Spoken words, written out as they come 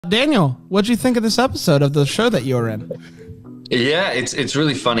Daniel, what'd you think of this episode of the show that you were in? Yeah, it's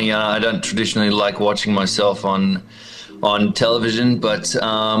really funny. I don't traditionally like watching myself on television, but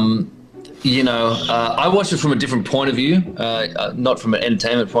you know, I watch it from a different point of view, not from an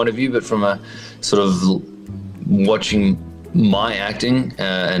entertainment point of view, but from a sort of watching my acting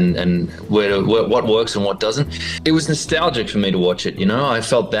and what works and what doesn't. It was nostalgic for me to watch it. You know, I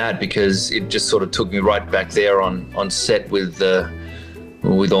felt bad because it just sort of took me right back there on set with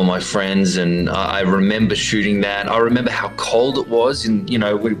all my friends, and I remember shooting that. I remember how cold it was, and you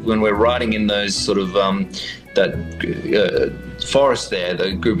know, when we're riding in those sort of that forest there,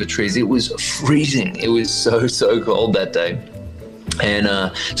 the group of trees, it was freezing. It was so cold that day. And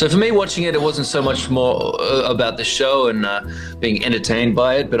so for me, watching it, it wasn't so much more about the show and being entertained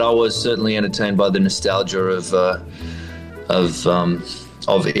by it, but I was certainly entertained by the nostalgia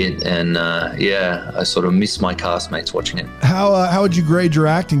of it, and yeah, I sort of miss my castmates watching it. How would you grade your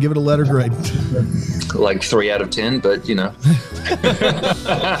acting? Give it a letter grade. Like 3 out of 10, but you know.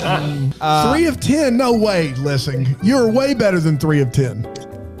 3 of 10? No way, Lissing. You're way better than 3 of 10.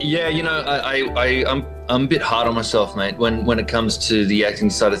 Yeah, you know, I'm a bit hard on myself, mate, when it comes to the acting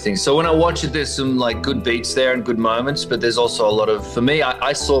side of things. So when I watch it, there's some like good beats there and good moments, but there's also a lot of, for me,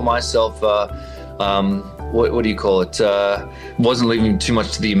 I saw myself, what do you call it? Wasn't leaving too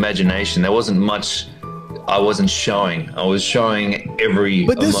much to the imagination. There wasn't much I wasn't showing. I was showing every.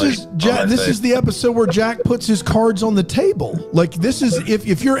 But this is this is the episode where Jack puts his cards on the table. Like this is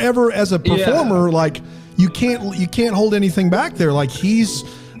if you're ever as a performer, like you can't hold anything back there. Like he's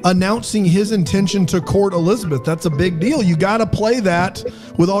announcing his intention to court Elizabeth. That's a big deal. You got to play that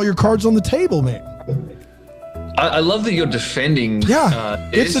with all your cards on the table, man. I love that you're defending. Yeah,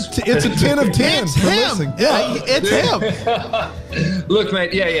 it's a 10 of 10. It's him. Yeah, it's him. Look,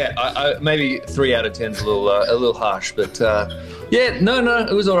 mate. Yeah. I maybe 3 out of 10 is a little harsh, but yeah, no,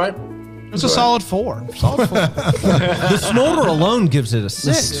 it was all right. It's a solid 4. Solid 4. The smolder alone gives it a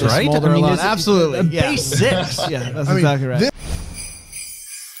 6, right? Smolder alone, it's absolutely. a base 6. Yeah, that's exactly right.